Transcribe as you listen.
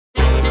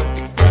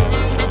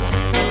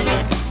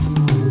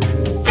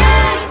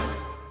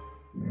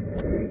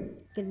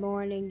good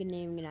morning, good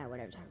evening, good night,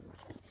 whatever time it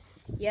was.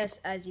 Yes,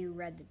 as you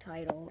read the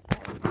title,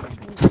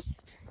 I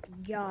just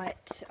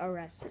got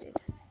arrested.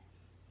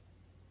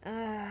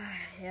 Yeah,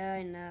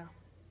 I know.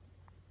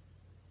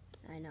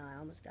 I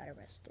almost got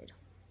arrested.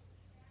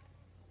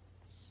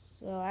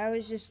 So I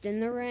was just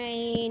in the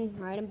rain,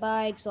 riding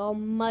bikes, all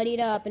muddied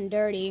up and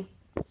dirty.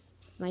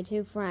 My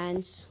two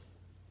friends.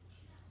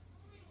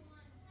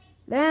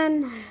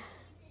 Then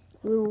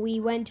we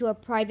went to a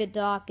private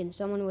dock and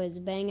someone was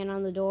banging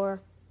on the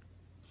door.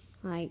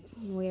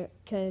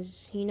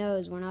 Because he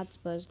knows we're not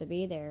supposed to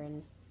be there,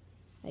 and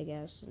I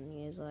guess, and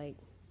he was like,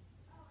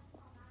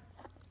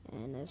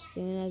 and as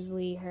soon as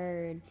we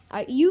heard,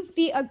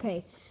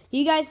 okay,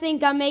 you guys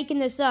think I'm making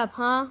this up,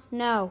 huh?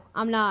 No,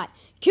 I'm not.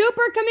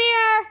 Cooper, come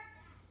here!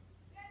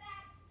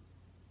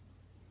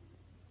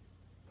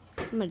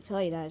 I'm gonna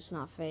tell you that it's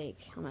not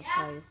fake. I'm gonna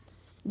tell you.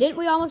 Didn't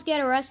we almost get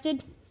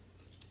arrested?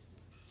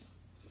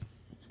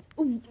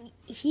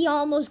 He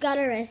almost got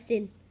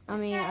arrested. I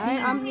mean,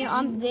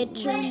 I'm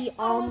literally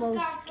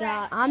almost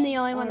got. I'm the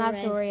only one that has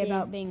to worry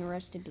about being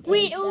arrested.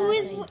 Wait,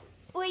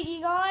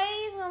 you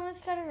guys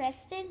almost got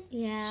arrested?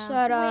 Yeah.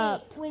 Shut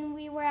up. When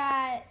we were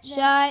at.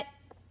 Shut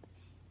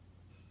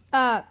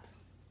up.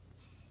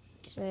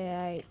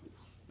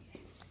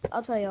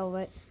 I'll tell you all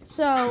of it.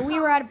 So we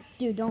were at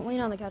dude, don't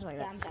lean on the couch like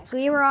that. Yeah, so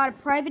we were at a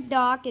private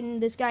dock,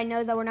 and this guy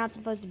knows that we're not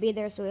supposed to be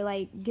there, so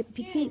he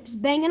keeps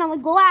banging on the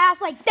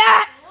glass like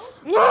that.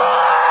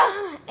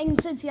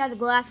 And since he has a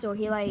glass door,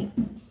 he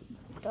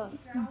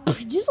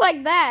just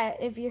like that.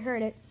 If you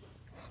heard it.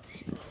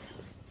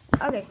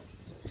 Okay.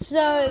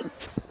 So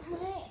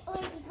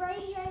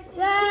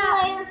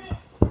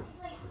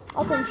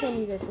I'll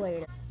continue this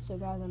later. So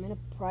guys, I'm in a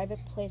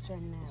private place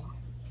right now,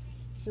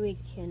 so we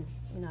can.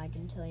 I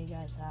can tell you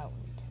guys how it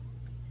went.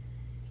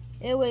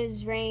 It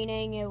was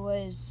raining.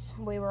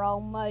 We were all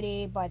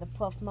muddy by the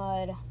puff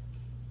mud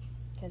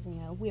because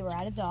we were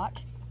at a dock.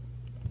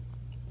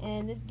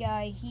 And this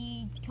guy,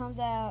 he comes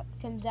out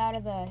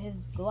of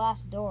his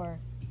glass door,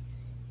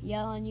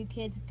 yelling, "You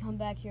kids, come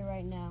back here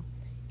right now!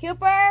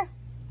 Cooper,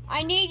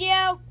 I need you!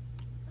 Oh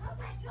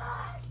my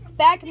gosh!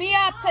 Back me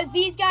up, because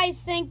these guys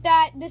think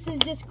that this is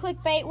just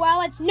clickbait.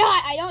 Well, it's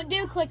not. I don't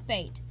do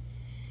clickbait.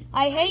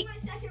 I hate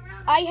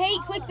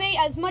clickbait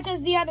as much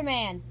as the other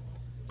man."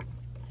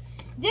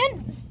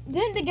 Didn't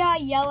the guy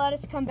yell at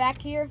us to come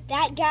back here?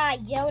 That guy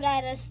yelled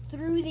at us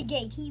through the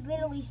gate. He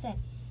literally said,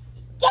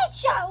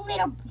 "Get your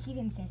little..." He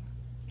didn't say.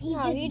 He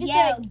just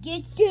yelled,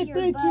 "Get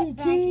your butt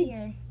back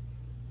here.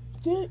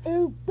 Get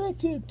back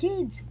here,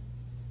 kids."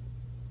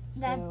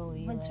 That's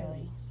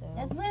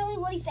literally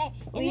what he said.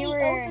 And then he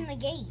opened the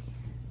gate.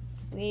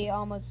 We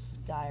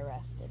almost got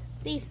arrested.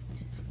 Please.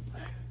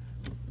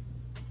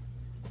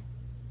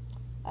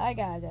 I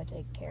gotta go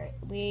take care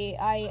of it.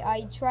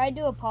 I tried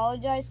to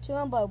apologize to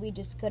him, but we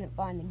just couldn't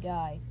find the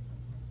guy.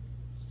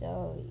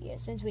 So yeah,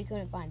 since we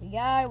couldn't find the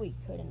guy, we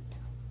couldn't,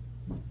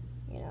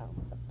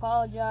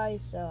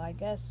 apologize. So I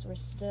guess we're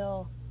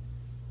still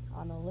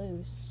on the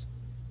loose.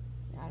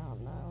 I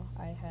don't know.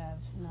 I have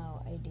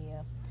no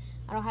idea.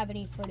 I don't have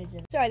any footage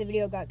of it. Sorry, the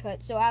video got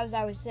cut. So as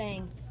I was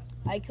saying,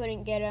 I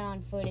couldn't get it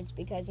on footage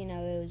because it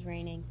was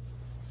raining.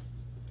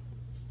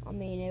 I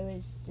mean, it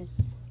was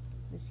just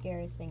the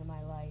scariest thing in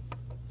my life.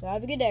 So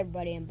have a good day,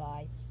 everybody, and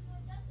bye.